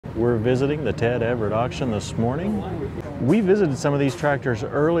We're visiting the Ted Everett auction this morning. We visited some of these tractors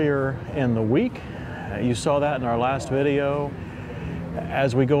earlier in the week. You saw that in our last video.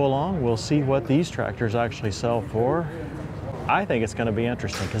 As we go along, we'll see what these tractors actually sell for. I think it's going to be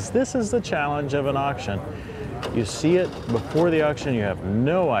interesting because this is the challenge of an auction. You see it before the auction, you have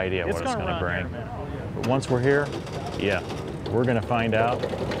no idea what it's going to bring. But once we're here, yeah, we're going to find out,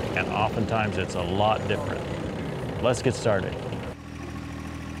 and oftentimes it's a lot different. Let's get started.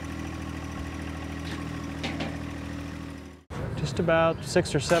 Just about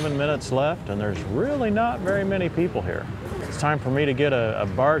 6 or 7 minutes left, and there's really not very many people here. It's time for me to get a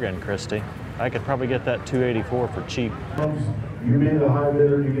bargain, Christy. I could probably get that 284 for cheap. You be the high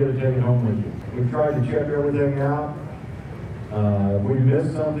bidder, you get to take it home with you. We've tried to check everything out. If we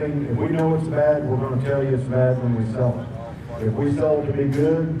miss something, if we know it's bad, we're going to tell you it's bad when we sell it. If we sell it to be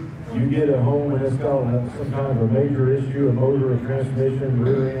good, you get it home and it's got some kind of a major issue, a motor, a transmission,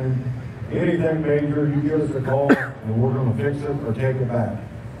 rear end, anything major, you give us a call and we're going to fix it or take it back.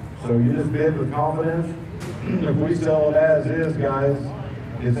 So you just bid with confidence. If we sell it as is, guys,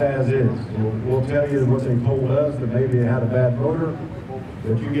 it's as is. We'll tell you what they told us, that maybe it had a bad motor,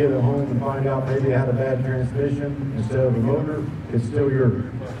 but you get it home and find out maybe it had a bad transmission instead of a motor, it's still yours.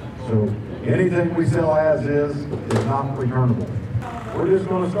 So anything we sell as is not returnable. We're just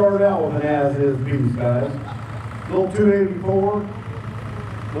going to start out with an as is piece, guys. Little 284,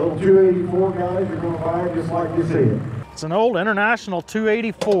 guys, you're going to buy it just like you see it. It's an old International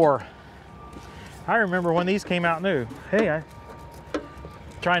 284. I remember when these came out new. Hey, I'm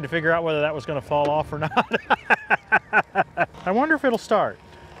trying to figure out whether that was going to fall off or not. I wonder if it'll start.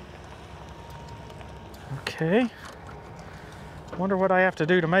 Okay. Wonder what I have to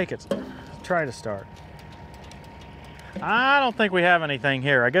do to make it try to start. I don't think we have anything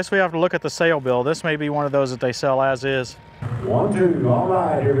here. I guess we have to look at the sale bill. This may be one of those that they sell as is. 1, 2, all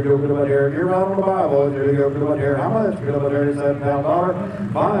right, here we go, good about here. You're right on the buy, boys. Here we go, good about here. How much? Good about here,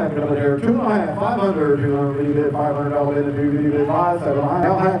 $7,000. 5, good about here. 2.5, 500, 200, bid, $500 bid, 2 bid, 5, 7,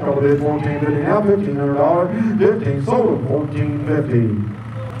 now half dollar bid, $1,450, now $1,500, 15, sold it, $1,450.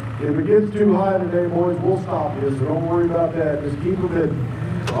 If it gets too high today, boys, we'll stop you, so don't worry about that. Just keep a bidding.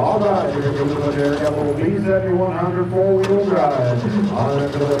 All right, here we go, good about here. Got a little B7100 4-wheel drive. All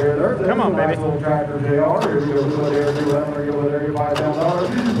right, good about here. There's come on, nice baby. little tractors they are. Here we go, good about here. Go over there, you buy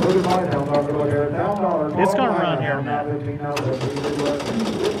 $10. Go to buy $10, go over here, $10. It's going to run here, man.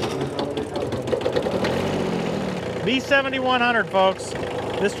 B7100, folks.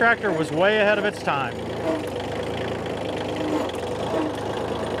 This tractor was way ahead of its time.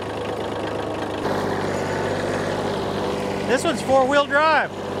 This one's 4-wheel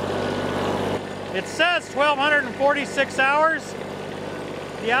drive. It says 1,246 hours.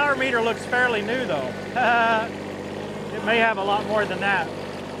 The hour meter looks fairly new though. It may have a lot more than that.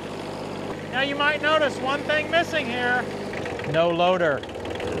 Now you might notice one thing missing here. No loader.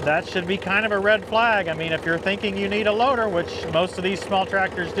 That should be kind of a red flag. I mean, if you're thinking you need a loader, which most of these small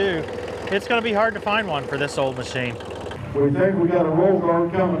tractors do, it's going to be hard to find one for this old machine. We think we got a roll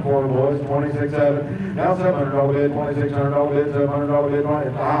guard coming for them, boys. 26.7. Now $700 bid. $2,600 bid. $700 bid.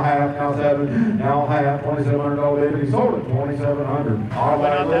 Now half. Now 7. Now half. $2,700 bid. He sold it. $2,700. All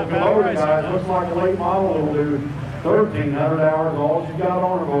right, loaded, guys. Looks like a late model will do. 1,300 hours. All she's got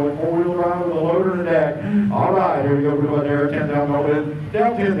on her, boy. 4-wheel drive with a loader and a deck. All right, here we go. We're doing there. $10,000 bid.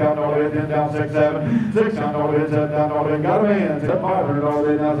 Down $10,000 bid. 10 down 6, 7. $600 bid. $7,000 bid. Got a man. $500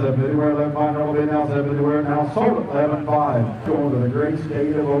 bid. Now 7. $500 bid. Now 7. Now sold it. 11.5. Going to the great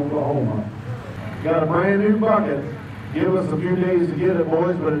state of Oklahoma. Got a brand new bucket. Give us a few days to get it,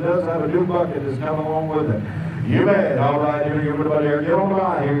 boys, but it does have a new bucket that's coming along with it. You bet. All right, here you go, buddy. Get on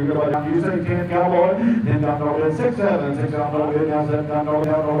by. Here you go, buddy. You say 10, cowboy. 10 down, bid. 6, 7. 6 down, bid. Now 7 down, bid.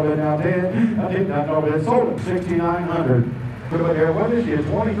 Now 10. Now 10 down, bid. Sold it. 6,900. Good about here. What is she?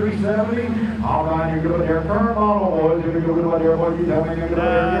 2370. All right, you go there. Current model, boys. Here we go. Good about here. What you tell me? Good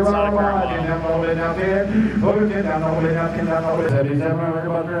about here. You're right. 10 down, bid. Now 10. Over 10 down, bid. Now 10 down, bid. 77.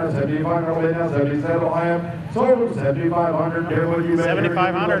 About there. 75. Bid. Now 77. Sold 7,500. Here, what you bet?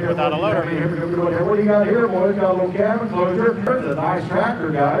 7,500 without a loader. Here we go. Good about here. What do you got here, boys? Got a little cabin closure. There's a nice tractor,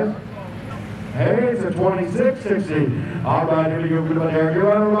 guys. Hey, it's a 2660. All right, here we go. Good about here. You're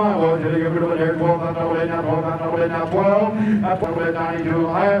right on my boys. Here we go. Good about here. 12. Now 12. Now 12. Now 12. 92.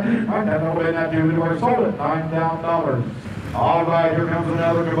 Right. Now 12. Now 2. Sold it. $9 down. All right, here comes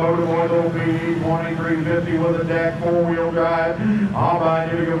another Kubota boy, little B 2350 with a deck, 4-wheel drive. All right,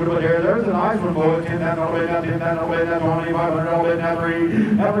 here we go. Good here. There's a nice one, boys. 10 down, no bid, now 10 down, no bid, now 20, 500, no bid, now 3,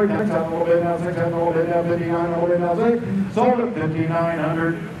 now 3, 6, 7, no bid, now 6, 7, no bid, now 59, no bid, now 6. Sold it,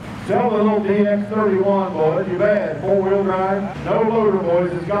 5,900. Sell the little DX31, boys. You bet. 4-wheel drive, no loader,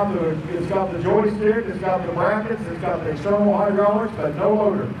 boys. It's got the joystick, it's got the brackets, it's got the external hydraulics, but no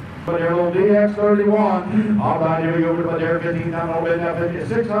loader. But their little DX31. All right, here we go. But there, $15,000,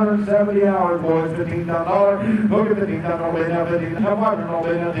 670 hours, boys. $15,000. Look at $15,000, now 15. Now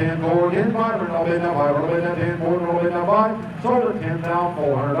 500, 10, 4, 10, 500, now 500, 10, 4, now 5. Sold at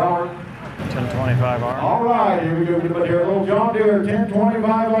 $10,400. 1025R. All right, here we go. But here, little John Deere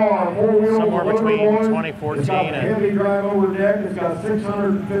 1025R, 4-wheel. Somewhere between boys. 2014 it's got and heavy drive over deck. It's got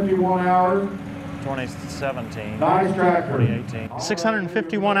 651 hours. 2017. Nice tractor. 2018.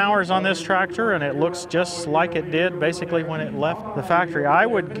 651 hours on this tractor, and it looks just like it did basically when it left the factory. I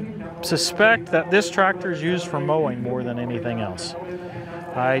would suspect that this tractor is used for mowing more than anything else.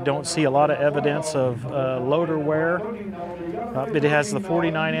 I don't see a lot of evidence of loader wear. It has the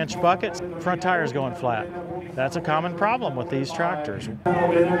 49-inch buckets. Front tire's going flat. That's a common problem with these tractors. Sold at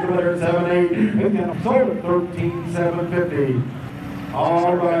 $13,750.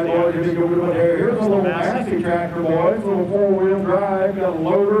 All right, boys, here we go. Here's a little Massey tractor, boys. A little 4-wheel drive. Got a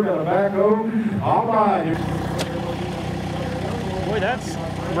loader, got a backhoe. All right. Boy, that's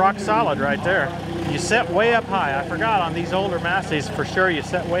rock solid right there. You set way up high. I forgot on these older Masseys, for sure, you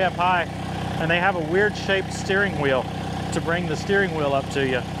set way up high, and they have a weird shaped steering wheel to bring the steering wheel up to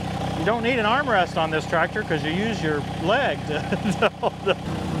you. You don't need an armrest on this tractor because you use your leg to hold the...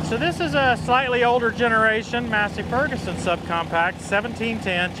 So this is a slightly older generation Massey Ferguson subcompact,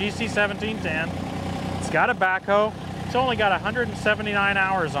 1710, GC 1710. It's got a backhoe. It's only got 179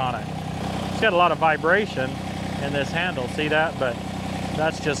 hours on it. It's got a lot of vibration in this handle, see that? But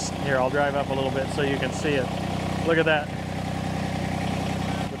that's just, here, I'll drive up a little bit so you can see it. Look at that.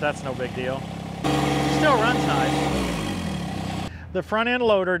 But that's no big deal. Still runs nice. The front end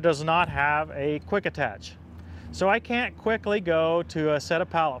loader does not have a quick attach. So I can't quickly go to a set of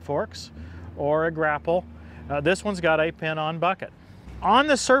pallet forks or a grapple. This one's got a pin-on bucket. On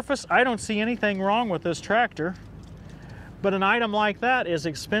the surface, I don't see anything wrong with this tractor, but an item like that is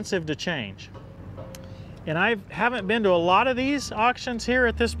expensive to change. And I haven't been to a lot of these auctions here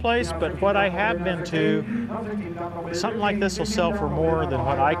at this place, but what I have been to, something like this will sell for more than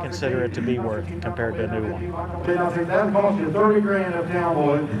what I consider it to be worth compared to a new one. That cost you 30 grand uptown,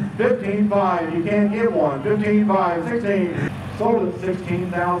 boys. 15.5, you can't get one. 15.5, 16. Sold at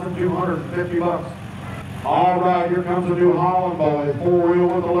 16,250 bucks. All right, here comes the New Holland, boys. 4-wheel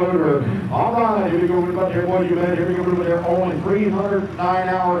with a loader. All right, here we go. But here, boy, you bet. Here we go. But there only 309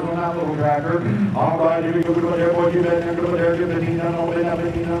 hours on that little tractor. All right, here we go. But there, boy, you bet. Here we go. There, 15, 6,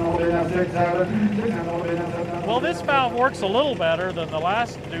 7, 6, 7. Well, this valve works a little better than the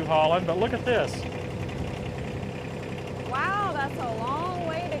last New Holland, but look at this. Wow, that's a long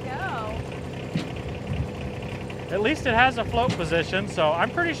way to go. At least it has a float position, so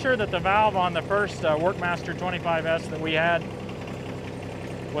I'm pretty sure that the valve on the first Workmaster 25S that we had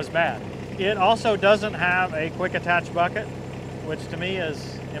was bad. It also doesn't have a quick attach bucket, which to me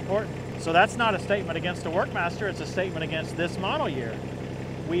is important. So that's not a statement against the Workmaster, it's a statement against this model year.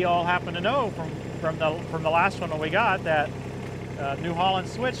 We all happen to know from the last one that we got that New Holland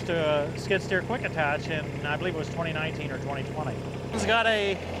switched to a skid steer quick attach in, I believe it was 2019 or 2020. It's got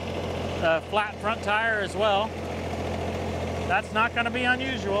a flat front tire as well. That's not going to be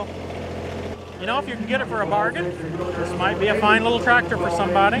unusual. You know, if you can get it for a bargain, this might be a fine little tractor for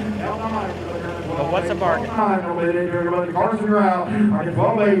somebody. But what's a bargain? Carson, you're out.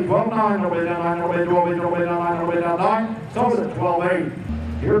 12.8, 12.9, 12.8, sold at 12.8.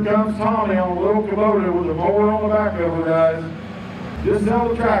 Here comes Tommy on a little Kubota with a mower on the back of her, guys. Just sell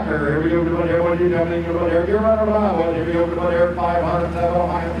the tractor. Here we go. What are you doing? You're running around. Here we go. 500,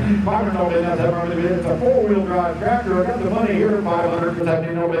 700, 500, 700. It's a 4-wheel drive tractor. I got the money here. 500,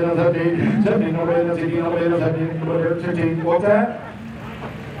 17, 16. What's that?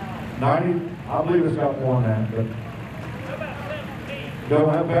 90. I believe it's got more than that, but don't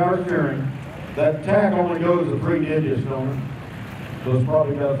have power steering. That tach only goes to 3 digits, don't it? So it's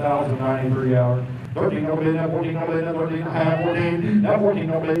probably got 1,093 hours. 13 no bid, now 14 no bid, now 13 and a half, 14, now 14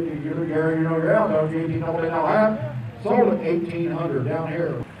 no bid, you're out, now 18 no bid, now half, sold at 1,800 down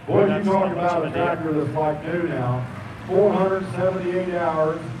here. Boy, you talk about a tractor that's like new now, 478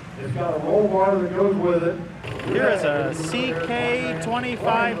 hours, it's got a roll bar that goes with it. Here is a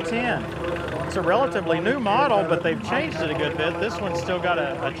CK2510. It's a relatively new model, but they've changed it a good bit. This one's still got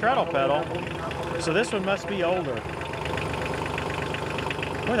a treadle pedal, so this one must be older.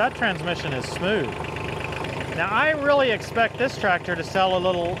 Boy, that transmission is smooth. Now, I really expect this tractor to sell a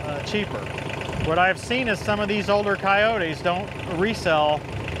little cheaper. What I've seen is some of these older Coyotes don't resell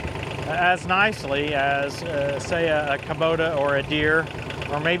as nicely as, say, a Kubota or a Deere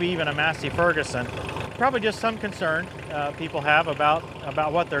or maybe even a Massey Ferguson. Probably just some concern people have about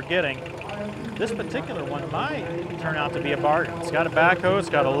what they're getting. This particular one might turn out to be a bargain. It's got a backhoe, it's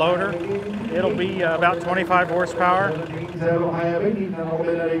got a loader. It'll be about 25 horsepower.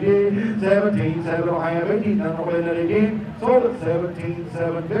 17,718, sold at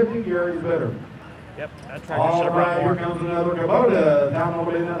 17,750, Gary's better. Yep, that tractor should have brought Here more. comes another Kubota. Down a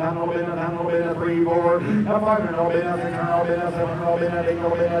bit, 3, 4. Now 500 bid, 600 bid, 700 bid,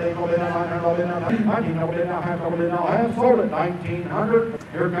 800 bid, 800 bid, 900 bid, 1900 bid, half bid, half sold at 1,900.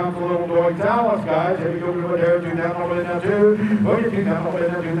 Here comes a little Doig Dallas, guys. Here we go to there, 2,000 bid, 2. Look at 2,000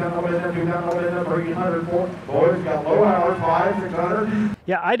 bid, 2,000 bid, 2,000 bid, 300. Boys got low hours, 5, 600.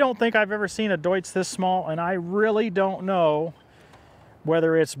 Yeah, I don't think I've ever seen a Deutz this small, and I really don't know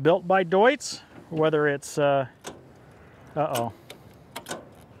whether it's built by Deutz, whether it's, uh-oh.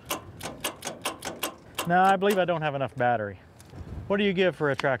 No, I believe I don't have enough battery. What do you give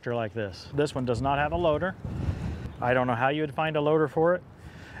for a tractor like this? This one does not have a loader. I don't know how you would find a loader for it.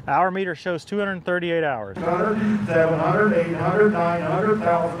 Hour meter shows 238 hours. 700, 800, 900,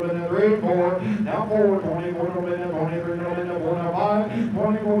 1,000, 3, 4. Now 4, 24, 23, 4, 5,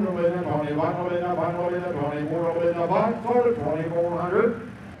 24, 25, 24, 5, sold at 2,400.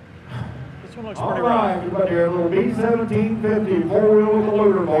 This one looks All pretty right, rough. you got here a little B1750, 4-wheel with a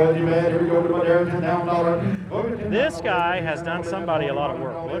loader, boys. You bet. Here we go to my there, $10,000. This guy has done somebody a lot of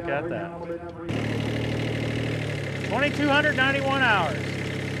work. Look at that. 2,291 hours.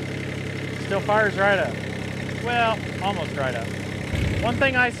 Still fires right up. Well, almost right up. One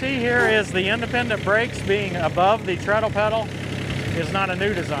thing I see here is the independent brakes being above the treadle pedal is not a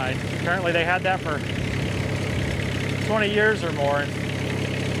new design. Apparently they had that for 20 years or more. And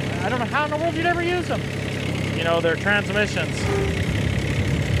I don't know how in the world you'd ever use them. You know, their transmissions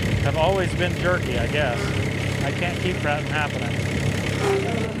have always been jerky, I guess. I can't keep that from happening.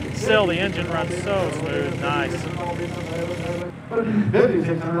 Still, the engine runs so smooth. Nice.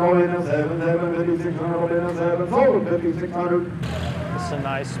 5,600 all in a 5,600 all in a 7, sold at 5,600. It's a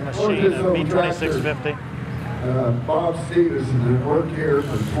nice machine, a B2650. Bob Stevenson, who worked here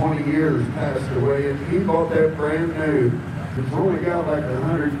for 20 years, passed away, and he bought that brand new. It's only got like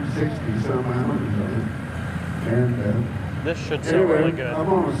 160 some hours on it. And This should sell anyway, really good. I'm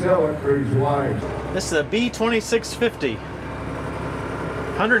going to sell it for his wife. This is a B2650.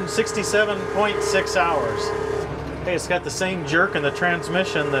 167.6 hours. Hey, it's got the same jerk in the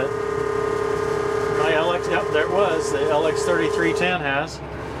transmission that my LX, yep, there it was, the LX3310 has.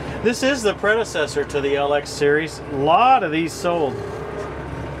 This is the predecessor to the LX series. A lot of these sold.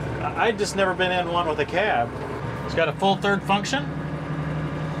 I've just never been in one with a cab. It's got a full third function.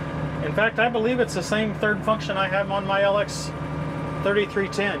 In fact, I believe it's the same third function I have on my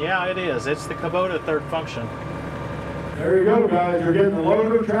LX3310. Yeah, it is. It's the Kubota third function. There you go, guys. You're getting the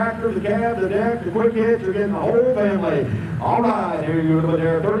loader, tractor, the cab, the deck, the quick hitch. You're getting the whole family. All right, here you go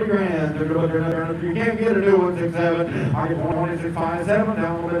there, 30 grand. If you can't get a new one, 6.7. I get 26.57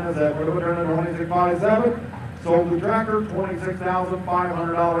 down with it. 26.57. Sold the tractor,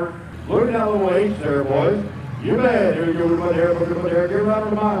 $26,500. Look at that little H there, boys. You bet. Here you go to there, give it out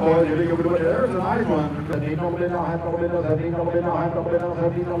to my boys. Here you go to there. There's a nice one. 17 bid now, half bid now, 17 bid now, half bid now,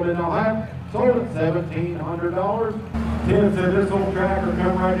 17 bid now, half. Sold at $1,700. Tim said this old tractor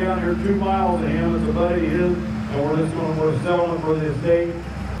come right down here 2 miles to him. It's a buddy of his, and we're selling it for the estate.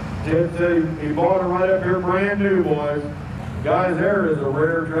 Ted said he bought it right up here brand new, boys. Guys, there is a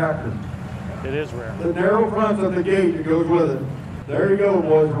rare tractor. It is rare. The narrow fronts of the gate that goes with it. There you go,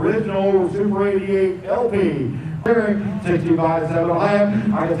 boys. Original Super 88 LP.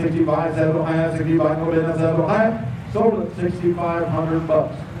 65.7.5. I got 65.7.5. 65.7.5. Sold at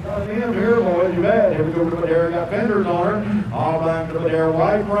 $6,500. In here, boys, you bet. Here we go to the Deere. Got fenders on her. All back to the Deere.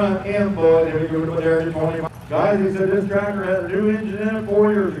 White front end, boys. Here we go to the Deere. 20. Guys, he said this tractor had a new engine in it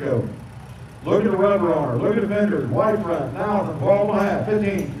 4 years ago. Look at the rubber on her. Look at the fenders. White front. 1,000. 12.5.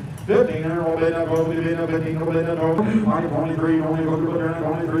 15. 1,500 all bid up, 15 all bid up, 23, only go to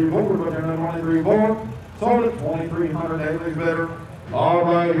 23, 4, 23, 4. Sold at 2,300, Haley's better. All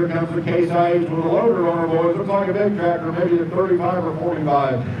right, here comes the Case IH with a loader on her, boys. Looks like a big tractor, maybe a 35 or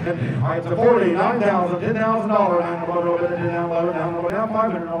 45. All right, it's a 40, $9,000, $10,000, $9,000, now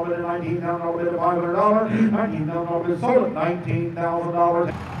 500, all bid at $19,000, all bid at $500, $19,000, all bid sold at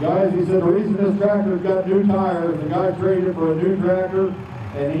 $19,000. Guys, he said the reason this tractor's got new tires, the guy traded for a new tractor,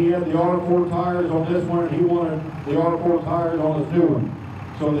 and he had the R4 tires on this one, and he wanted the R4 tires on his new one.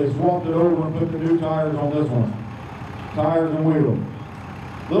 So they swapped it over and put the new tires on this one. Tires and wheels.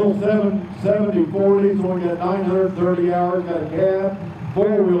 Little 770 40, so we got 930 hours, got a cab,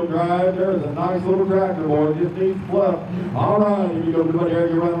 4-wheel drive. There's a nice little tractor, boy. Just needs fluff. All right, if you go to the there,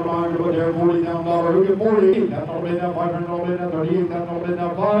 you run the line, go there, $40,000. Who get 48? That's all bid now, $500 bid now, 38. That's all bid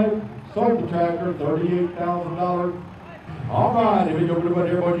now, 5. Sold the tractor, $38,000. All right, if you go to the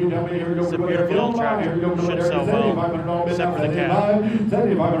there, boy, you tell me, here we go to the there, field tractor. here we go to the Should there, sell well, $7,500 bid except now, for the cab.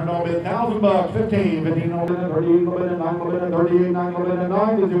 $7,500 bid, $1,000, 15, 15 bid, 38 bid, 9 bid, 38, 9 bid,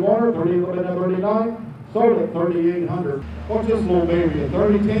 9. Is it water? 38 bid, 39. Sold at $3,800. What's this little baby? A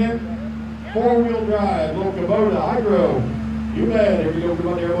 3010? 4-wheel drive, little Kubota, hydro. You bet. Here we go. Come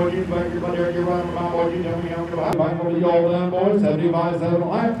on there, boy. You back your butt there. You're running my boy. You tell me how to buy over the all done, boys. 75,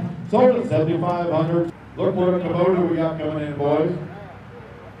 7.5. Sold at $7,500. Look what a Kubota we got coming in, boys.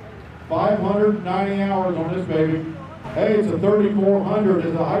 590 hours on this baby. Hey, it's a 3400.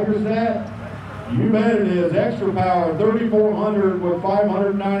 Is a hydrostat? You bet it is. Extra power. 3400 with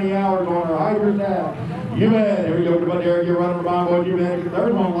 590 hours on her hydrostat. You bet. Here we go. Come on there. You're running my boy. You bet.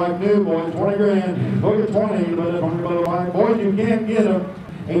 There's one like new, boys. 20 grand. Look at 20. Boys, you can't get them.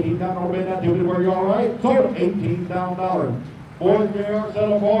 $18,000 bid that dude. Were you all right? Sold $18,000. Boys, JR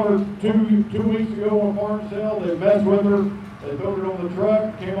set up orders two weeks ago on farm sale. They messed with her. They built it on the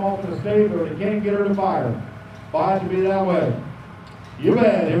truck. Came off the state, but they can't get her to fire. Buy it to be that way. You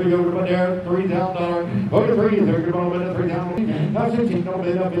bet. Here we go. Come on there. $3,000. Look at $3. There we go. $3,000. Now 16. No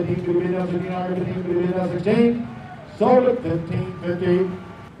bid up. 15. Bid up. 16. 15. Bid up. 16. Sold it. 15.50.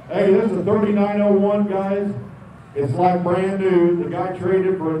 Hey, this is a 3901, guys. It's like brand new. The guy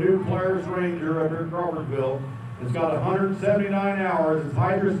traded for a new Polaris Ranger under Crawfordsville. It's got 179 hours. It's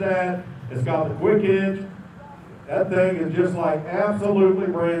hydrostat. It's got the quick hitch. That thing is just like absolutely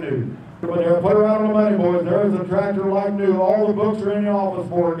brand new. But there, put her out on the money, boys. There's a tractor like new. All the books are in the office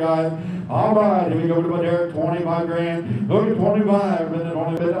for it, guys. All right, here we go to my Derek, 25 grand. Look at 25.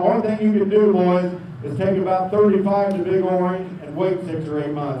 The only thing you can do, boys, is take about 35 to Big Orange and wait 6 or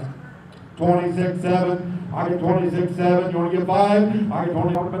 8 months. 26.7. I get 26.7. You want to get 5? I get 20.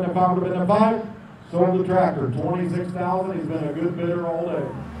 Would have been a 5. Sold the tractor, $26,000. He's been a good bidder all day.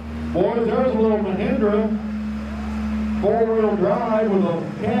 Boys, there's a little Mahindra. 4-wheel drive with a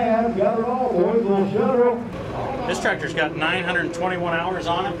cab. Got it all, boys. A little shuttle. This tractor's got 921 hours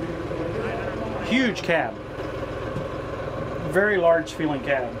on it. Huge cab. Very large feeling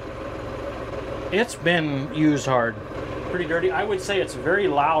cab. It's been used hard. Pretty dirty. I would say it's very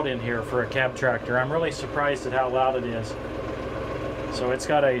loud in here for a cab tractor. I'm really surprised at how loud it is. So it's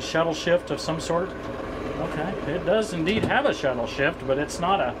got a shuttle shift of some sort. Okay, it does indeed have a shuttle shift, but it's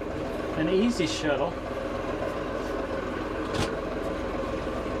not an easy shuttle.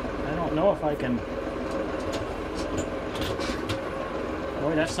 I don't know if I can...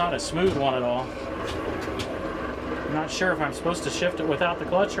 Boy, that's not a smooth one at all. I'm not sure if I'm supposed to shift it without the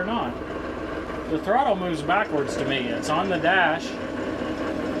clutch or not. The throttle moves backwards to me. It's on the dash,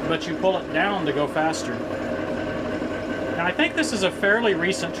 but you pull it down to go faster. Now, I think this is a fairly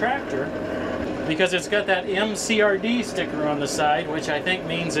recent tractor because it's got that MCRD sticker on the side, which I think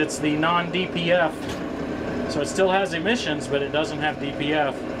means it's the non-DPF. So it still has emissions, but it doesn't have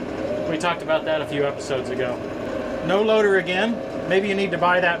DPF. We talked about that a few episodes ago. No loader again. Maybe you need to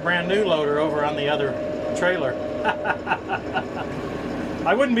buy that brand new loader over on the other trailer.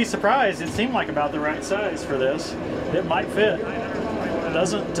 I wouldn't be surprised. It seemed like about the right size for this. It might fit. It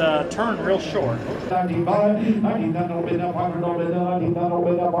doesn't turn real short. 19.5, 19,000 bid now, 500 bid now, 19,000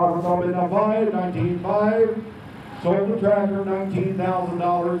 bid now, 500 bid now, 19.5. Sold the tractor,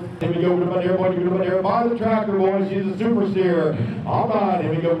 $19,000. Here we go to my dear boy, you go to buy the tractor, boys. She's a super steer. All right,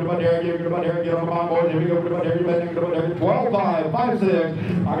 here we go to my dear, get on my boys. Here we go to my dear, you bet, go to my dear, 12.5,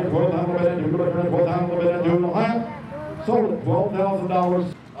 5.6. I get 12,000 bid, you go to 12,000 bid, 2.5. Sold it,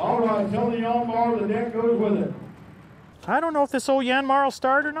 $12,000. All right, tell the Yanmar the deck goes with it. I don't know if this old Yanmar will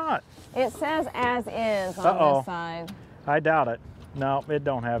start or not. It says as is on this side. I doubt it. No, it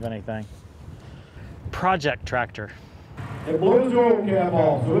don't have anything. Project tractor. It blows the oil cap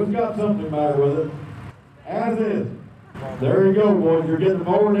off, so it's got something the matter with it. As is. There you go, boys. You're getting the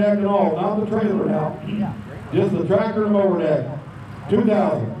mower deck and all, not the trailer now. Just the tractor and mower deck.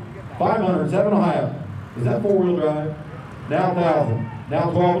 2,500, 7.5. Is that 4-wheel drive? Now 1,000. Now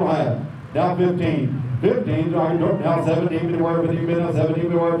 12.5. Now 15. 15, now 17, beware 15, 17,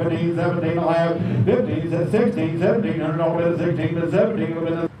 beware 15, 17.5, 15, 16, 1,700 bid, 16, bid, 17,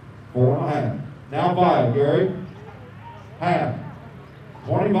 bid, 4.5. Now 5, Gary. Half.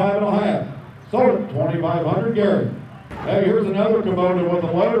 25.5. Sold it, 2,500, Gary. Hey, here's another Kubota with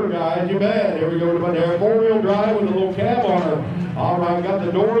a loader, guys. You bet. Here we go to my there. 4-wheel drive with a little cab on her. All right, got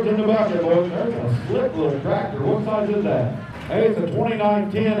the doors in the bucket, boys. There's a slick little tractor. What size is that? Hey, it's a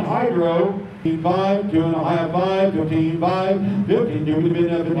 2910 Hydro. 15.5, 2.5, 5, 15.5, 15, 2,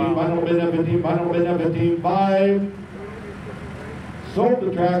 bid up 15, final bid up 15, final bid up 15.5. Sold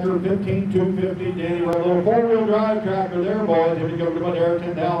the tractor, 15,250. Danny, right, a little four-wheel drive tractor there, boys. If you go to Bucketeer,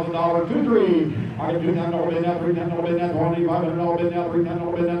 $10,000, 2-3. I got $2,900 bid now, $3,900 bid now, $2,500 bid now,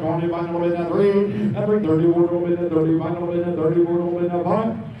 $3,900 bid now, $2,500 bid now, 3. That's $34 bid now, $3,500 bid now, $34 bid now,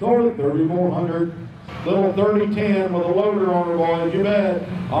 5. Sold it, $3,400. Little 3010 with a loader on her, boys, you bet.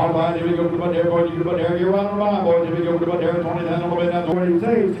 All right, here we go to Bucketeer, boys, you go to Bucketeer, you're running by, boys. Here we go to Bucketeer, $20,000 bid now,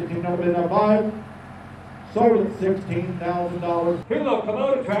 26, $16 bid now, 5. Sold at $16,000. Here, little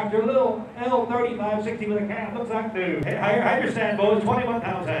Kubota tractor, little L3560 with a cab, looks like new. Hey, I understand, boys,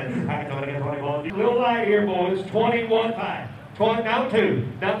 21,000. I can get 21. Little light here, boys, 21,500. 20, now 2.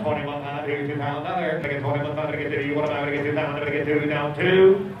 Now 21,500. Here, $2,000. I get 21,500 to get 2. You want to get 2,000 to get 2. Now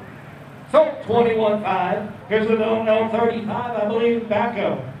 2. So 21,500. Here's a little L35, I believe,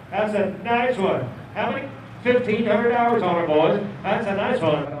 backhoe. That's a nice one. How many? 1,500 hours on her, boys. That's a nice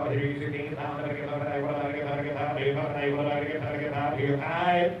one.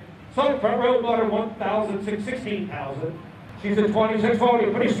 So front row motor 16,000. She's a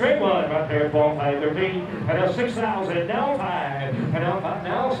 2640, pretty straight one right there. 4, 5, 13, and now 6,000, now 5, and now 5,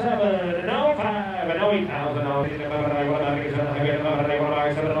 now 7, and now 5, and now 8,000.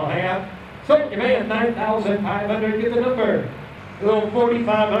 So you may have 9,500. Get the number. A little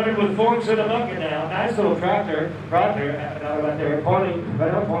 4,500 with forks in the bucket now. Nice little tractor right there. Right there. 20,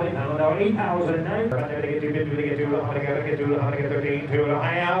 right now 20 pounds. Now 8,000. Right there to get 250, to get 2, 100, get 2, 100, get 13,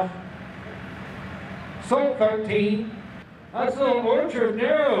 2.5. Sold 13. That's a little orchard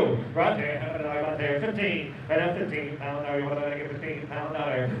narrow. Right there. Right there. 15. Right now 15 pound. Now you want to get 15 pound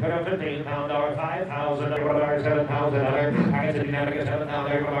dollar. Right now 15 pound dollar. 5,000. $7,000. I get 59. I get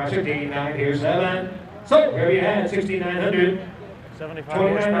 $7,000. 16. Now here's 7. So here you have 6,900. 75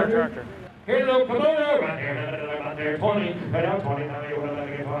 horsepower tractor. Here's a little Kubota right there, 20, right now 20, now you want to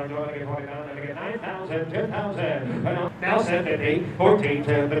get 20, you want to get 20, now you get 9,000, 10,000, now 750, 14,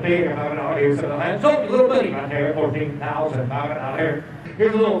 10, 50, here's a little buddy right there, 14,000, $5.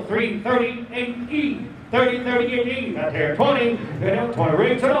 Here's a little 338E, 3038E right there, 20, right now 20,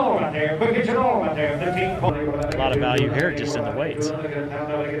 rigs and all right there, quick hitch and all right there, 15, 20. A lot of value here just in the weights.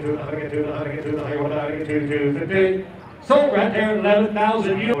 Sold right there,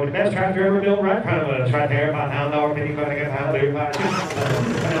 11,000. You know, the best tractor ever built right in front of us. Right there, $5,000, penny, going to get $5,000.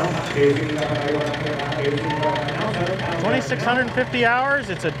 2,650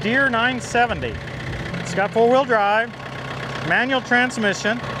 hours. It's a Deere 970. It's got four-wheel drive, manual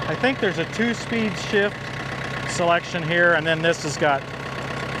transmission. I think there's a 2-speed shift selection here, and then this has got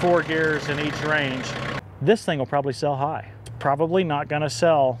 4 gears in each range. This thing will probably sell high. It's probably not going to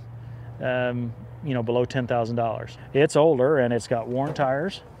sell you know, below $10,000. It's older and it's got worn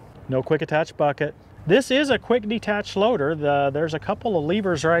tires, no quick attach bucket. This is a quick detach loader. There's a couple of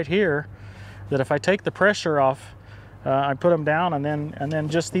levers right here that if I take the pressure off, I put them down and then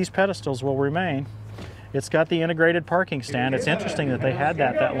just these pedestals will remain. It's got the integrated parking stand. It's interesting that they had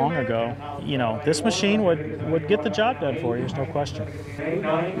that long ago. You know, this machine would get the job done for you, there's no question. So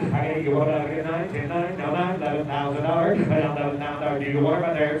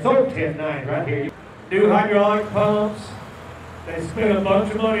 10,900 right here. New hydraulic pumps. They spent a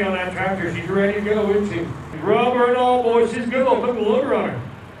bunch of money on that tractor. She's ready to go, isn't she? Rubber and all, boys. She's good. Look at the loader on her.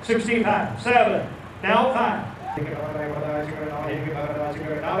 65, 7, now 5.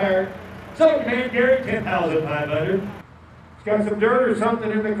 So, man, Gary, 10,500. She's got some dirt or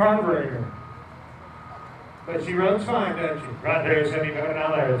something in the carburetor. But she runs fine, doesn't she? Right there,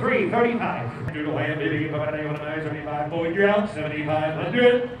 $75. 335. Doodle hand, 75. Boy, you're out,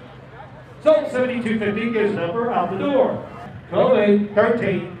 7,500. So, 7,250 gives number out the door. 12,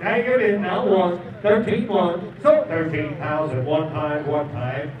 13. Now you get in, now 1. 13, 1. So, 13,000. 1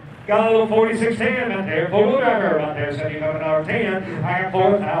 time. Got a little 4610 out there, four-wheel driver out there, $75, 10. I got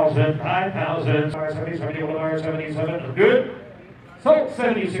 4,000, 5,000, 77, good. So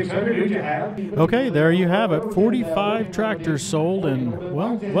 7,600, who'd you have? Okay, there you have it. 45 tractors sold and,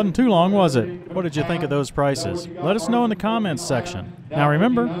 well, wasn't too long, was it? What did you think of those prices? Let us know in the comments section. Now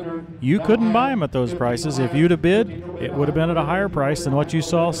remember, you couldn't buy them at those prices. If you'd have bid, it would have been at a higher price than what you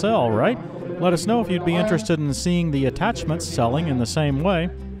saw sell, right? Let us know if you'd be interested in seeing the attachments selling in the same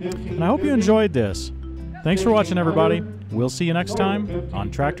way. And I hope you enjoyed this. Thanks for watching, everybody. We'll see you next time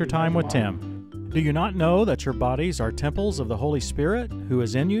on Tractor Time with Tim. Do you not know that your bodies are temples of the Holy Spirit, who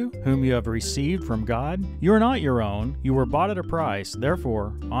is in you, whom you have received from God? You are not your own. You were bought at a price.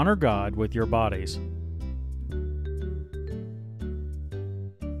 Therefore, honor God with your bodies.